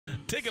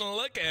Taking a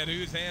look at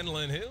who's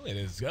handling who. It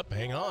is up.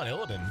 Hang on.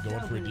 Illidan going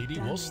for a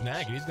DD. Will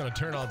snag it. He's going to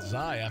turn on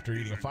Zai after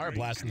eating a fire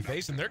blast in the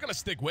face, and they're going to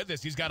stick with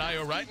this. He's got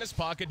Io right in his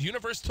pocket.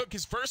 Universe took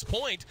his first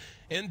point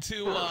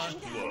into.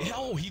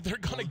 They're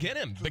going to get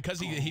him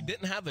because he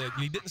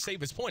didn't save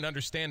his point.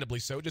 Understandably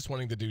so, just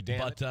wanting to do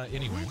damage. But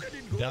anyway,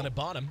 down at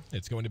bottom,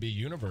 it's going to be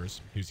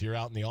Universe, who's here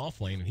out in the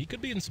off lane, and he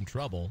could be in some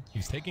trouble.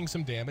 He's taking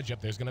some damage.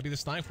 Yep, there's going to be the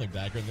Stifling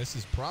Dagger, and this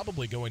is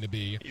probably going to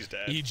be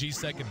EG's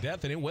second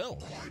death, and it will.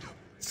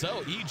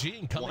 So,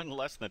 EG coming... One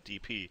less than the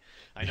DP.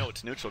 I know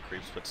it's neutral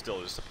creeps, but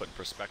still, just to put in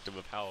perspective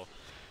of how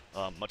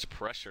much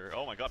pressure.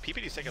 Oh my god,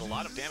 PPD's taking a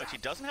lot of damage. He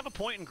doesn't have a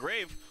point in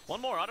Grave. One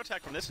more auto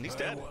attack from this, and he's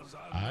dead.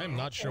 I'm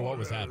not sure what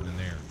was happening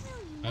there.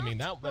 I mean,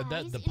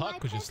 the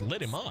puck was just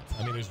lit him up.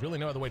 I mean, there's really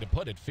no other way to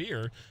put it.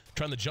 Fear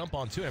trying to jump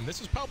onto him.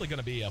 This is probably going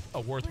to be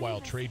a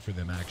worthwhile trade for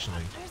them,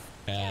 actually.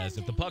 As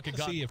if the puck had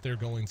got... See if they're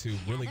going to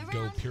really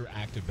go pure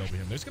active over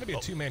him. There's going to be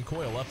a two-man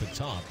coil up at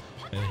top.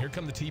 And here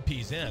come the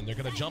TPs in. They're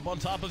going to jump on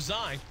top of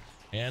Zai.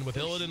 And with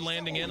Illidan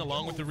landing in,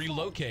 along with the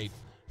relocate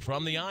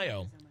from the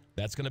Io,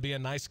 that's going to be a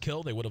nice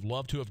kill. They would have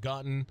loved to have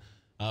gotten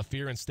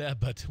Fear instead,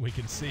 but we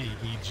can see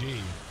EG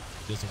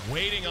just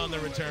waiting on the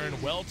return,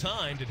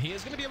 well-timed, and he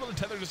is going to be able to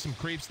tether to some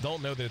creeps.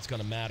 Don't know that it's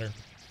going to matter,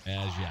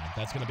 as, yeah,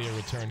 that's going to be a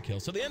return kill.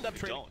 So they end up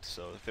trading. Don't,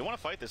 so if they want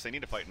to fight this, they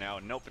need to fight now,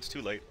 and nope, it's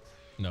too late.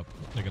 Nope,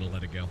 they're going to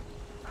let it go.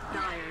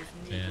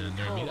 And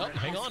they're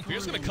hang on,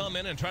 Fear's going to come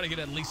in and try to get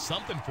at least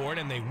something for it,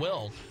 and they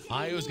will.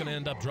 Io's going to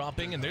end up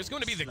dropping, and there's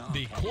going to be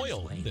the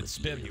coil that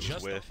spit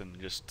just with and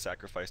just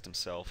sacrificed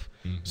himself.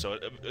 So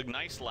a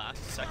nice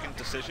last second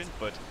decision,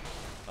 but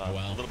a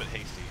little bit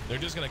hasty. They're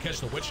just going to catch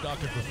the Witch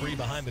Doctor for free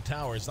behind the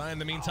tower. Zai, in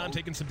the meantime,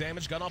 taking some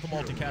damage. Got off a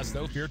multicast,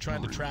 though. Fear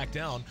trying to track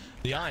down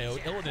the Io.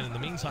 Illidan, in the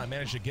meantime,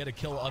 managed to get a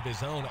kill of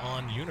his own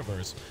on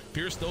Universe.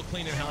 Fear still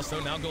cleaning house,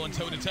 though. Now going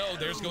toe-to-toe.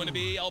 There's going to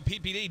be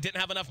PPD.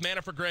 Didn't have enough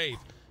mana for Grave.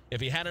 If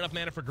he had enough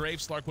mana for Grave,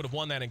 Slark would have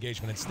won that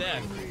engagement.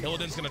 Instead,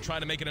 Illidan's going to try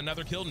to make it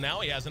another kill.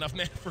 Now he has enough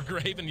mana for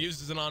Grave and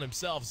uses it on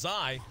himself.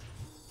 Zai,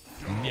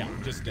 yeah,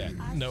 just dead.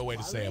 No way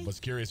to say it. Was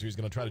curious if he was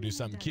going to try to do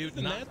something cute.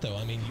 And that, though,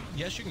 I mean,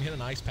 yes, you can hit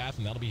an ice path,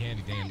 and that'll be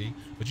handy-dandy,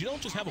 but you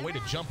don't just have a way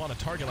to jump on a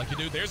target like you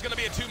do. There's going to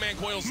be a two-man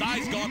coil.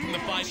 Zai's gone from the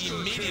fight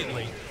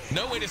immediately.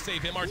 No way to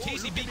save him.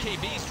 Arteezy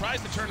BKBs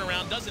tries to turn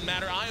around. Doesn't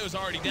matter. Io's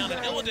already down,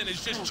 and Illidan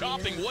is just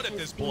chopping wood at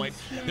this point.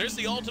 There's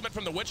the ultimate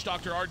from the Witch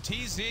Doctor.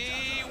 Arteezy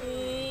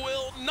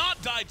will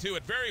not die to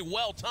it. Very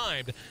well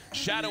timed.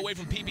 Shadow away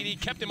from PPD.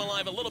 Kept him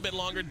alive a little bit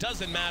longer.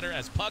 Doesn't matter,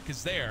 as Puck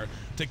is there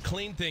to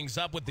clean things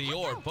up with the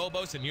orb.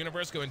 Phobos and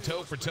Universe going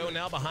toe for toe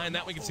now. Behind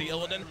that, we can see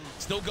Illidan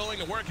still going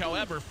to work.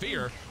 However,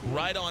 Fear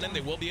right on him.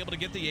 They will be able to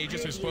get the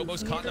Aegis. There's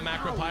Phobos caught in the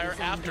Macro Pyre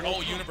after.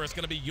 Oh, Universe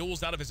going to be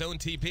Yules out of his own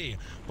TP.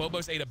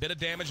 Phobos ate a bit of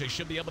damage. They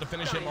should be able to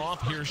finish him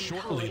off here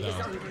shortly,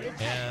 though.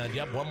 And,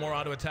 yep, one more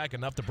auto attack,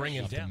 enough to bring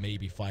him down. To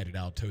maybe fight it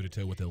out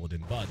toe-to-toe with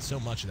Illidan, but so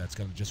much of that's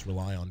going to just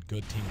rely on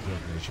good team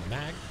coordination.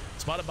 Mag,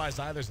 spotted by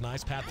Zai. There's a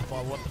nice path to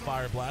follow up the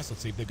Fire Blast.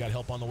 Let's see if they've got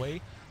help on the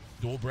way.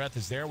 Dual Breath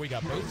is there. We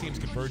got both teams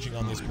converging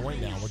on this point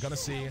now. We're going to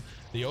see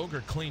the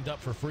Ogre cleaned up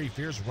for free.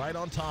 Fear's right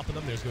on top of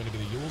them. There's going to be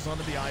the Yules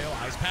onto the Io.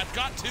 Ice Path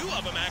got two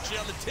of them, actually,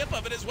 on the tip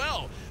of it as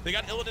well. They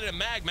got Illidan and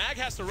Mag. Mag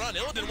has to run.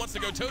 Illidan wants to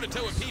go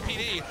toe-to-toe with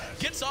PPD.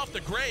 Gets off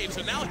the Grave,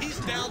 so now he's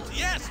down.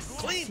 Yes,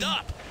 cleaned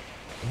up.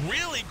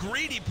 Really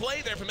greedy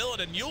play there from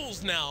Illidan.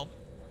 Yules now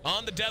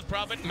on the Death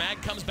Prophet.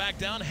 Mag comes back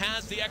down,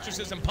 has the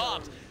Exorcism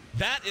popped.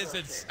 That is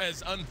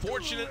as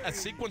unfortunate a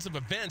sequence of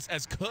events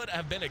as could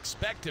have been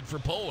expected for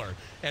Polar.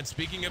 And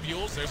speaking of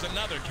Yules, there's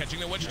another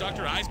catching the Witch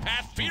Doctor. Ice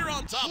Path, Fear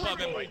on top of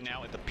him. Right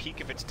now, at the peak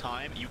of its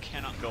time, you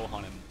cannot go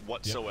on him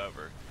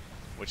whatsoever.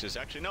 Yep. Which is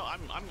actually, no, I'm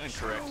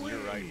incorrect. You're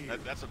right.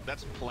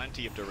 That's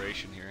plenty of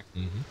duration here.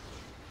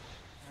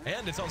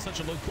 And it's on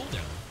such a low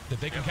cooldown that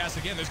they can cast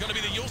again. There's going to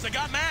be the Yules that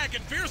got Mag,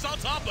 and Fear's on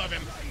top of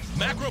him.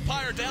 Macro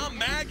Pyre down.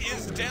 Mag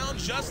is down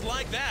just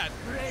like that.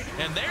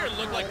 And they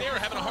look like they were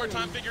having a hard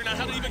time figuring out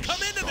how to even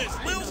come into this.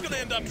 Lil's going to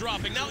end up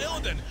dropping. Now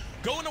Illidan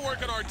going to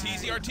work on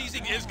Arteezy.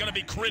 Arteezy is going to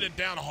be critted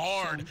down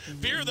hard.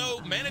 Fear, though,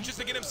 manages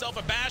to get himself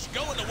a bash,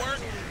 going to work.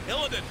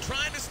 Illidan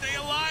trying to stay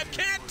alive,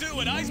 can't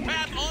do it. Ice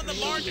Path on the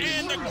mark,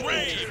 and the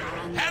Grave.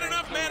 Had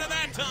enough mana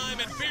that time,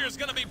 and Fear's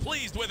going to be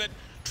pleased with it.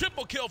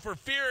 Triple kill for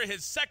Fear,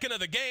 his second of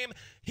the game.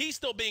 He's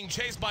still being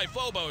chased by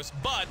Phobos,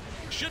 but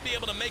should be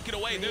able to make it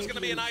away. There's going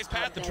to be a nice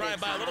path to try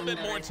and buy a little bit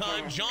more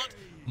time. Jaunt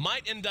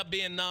might end up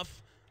being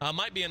enough,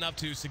 might be enough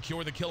to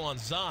secure the kill on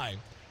Zai.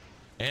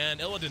 And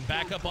Illidan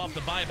back up off the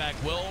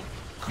buyback. Will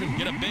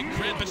get a big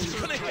crit, but she's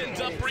going to end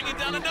up bringing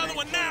down another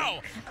one now.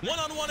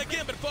 One-on-one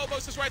again, but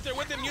Phobos is right there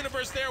with him.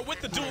 Universe there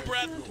with the Dual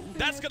Breath.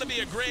 That's going to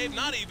be a Grave,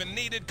 not even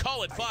needed.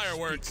 Call it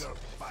fireworks.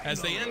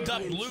 As they end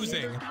up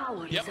losing.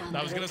 Yep,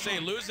 I was going to say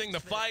losing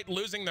the fight,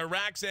 losing the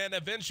racks, and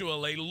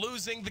eventually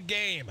losing the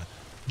game.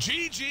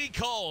 GG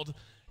called.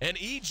 And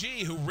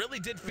EG, who really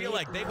did feel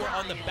like they were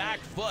on the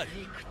back foot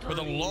for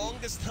the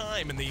longest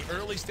time in the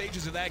early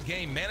stages of that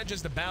game,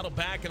 manages to battle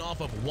back and off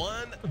of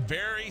one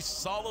very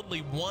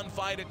solidly won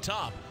fight at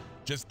top,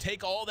 just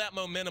take all that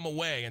momentum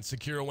away and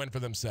secure a win for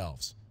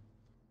themselves.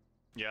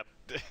 Yep.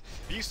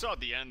 You saw at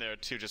the end there,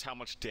 too, just how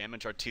much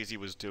damage Arteezy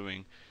was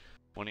doing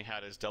when he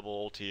had his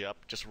double ulti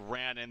up. Just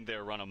ran in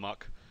there, run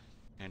amok,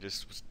 and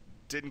just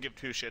didn't give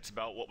two shits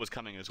about what was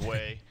coming his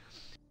way.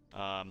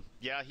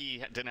 Yeah,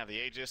 he didn't have the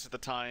Aegis at the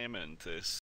time, and this